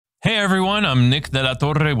Hey everyone, I'm Nick de la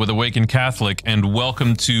Torre with Awaken Catholic, and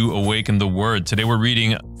welcome to Awaken the Word. Today we're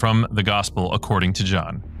reading from the Gospel according to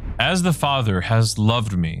John. As the Father has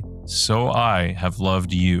loved me, so I have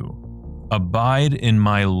loved you. Abide in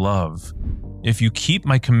my love. If you keep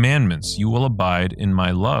my commandments, you will abide in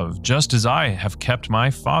my love, just as I have kept my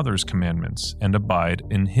Father's commandments and abide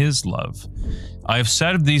in his love. I have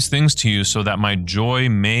said these things to you so that my joy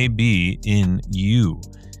may be in you,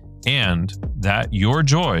 and that your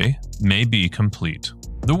joy may be complete.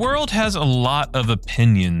 The world has a lot of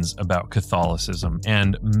opinions about Catholicism,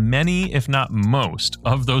 and many, if not most,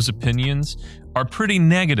 of those opinions are pretty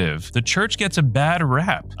negative. The church gets a bad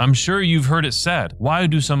rap. I'm sure you've heard it said, why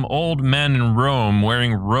do some old men in Rome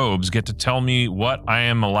wearing robes get to tell me what I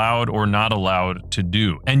am allowed or not allowed to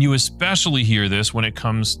do? And you especially hear this when it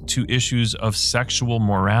comes to issues of sexual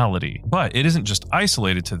morality. But it isn't just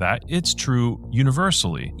isolated to that, it's true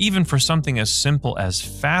universally. Even for something as simple as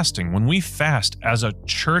fasting, when we fast as a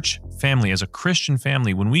church family, as a Christian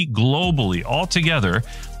family, when we globally all together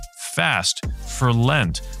fast for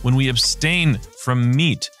Lent, when we abstain from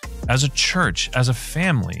meat as a church, as a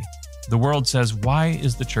family, the world says, why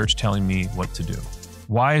is the church telling me what to do?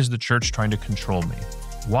 Why is the church trying to control me?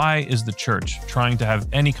 Why is the church trying to have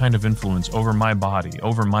any kind of influence over my body,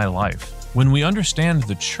 over my life? When we understand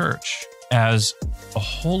the church as a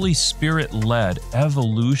Holy Spirit-led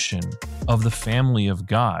evolution of the family of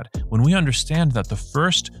God, when we understand that the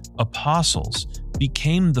first apostles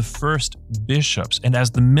became the first bishops, and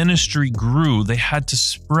as the ministry grew, they had to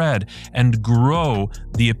spread and grow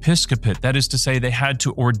the episcopate. That is to say, they had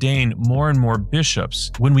to ordain more and more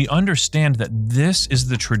bishops. When we understand that this is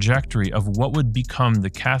the trajectory of what would become the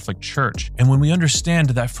Catholic Church, and when we understand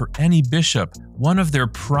that for any bishop, one of their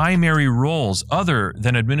primary roles, other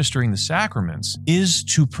than administering the sacraments, is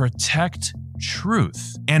to protect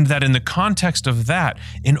truth, and that in the context of that,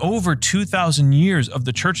 in over 2,000 years of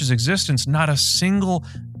the church's existence, not a single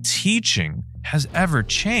teaching has ever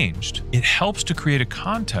changed. It helps to create a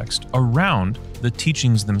context around the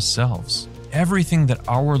teachings themselves. Everything that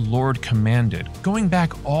our Lord commanded, going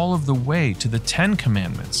back all of the way to the 10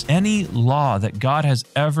 Commandments, any law that God has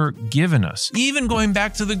ever given us, even going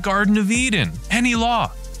back to the Garden of Eden, any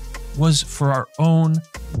law was for our own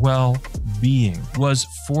well-being, was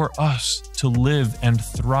for us to live and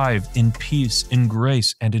thrive in peace, in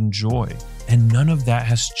grace, and in joy. And none of that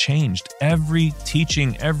has changed. Every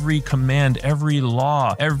teaching, every command, every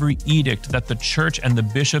law, every edict that the church and the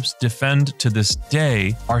bishops defend to this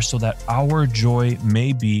day are so that our joy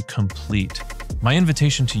may be complete. My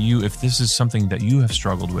invitation to you, if this is something that you have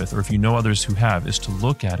struggled with, or if you know others who have, is to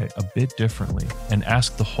look at it a bit differently and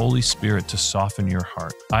ask the Holy Spirit to soften your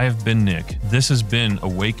heart. I have been Nick. This has been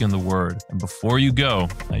Awaken the Word. And before you go,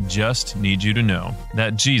 I just need you to know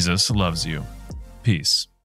that Jesus loves you. Peace.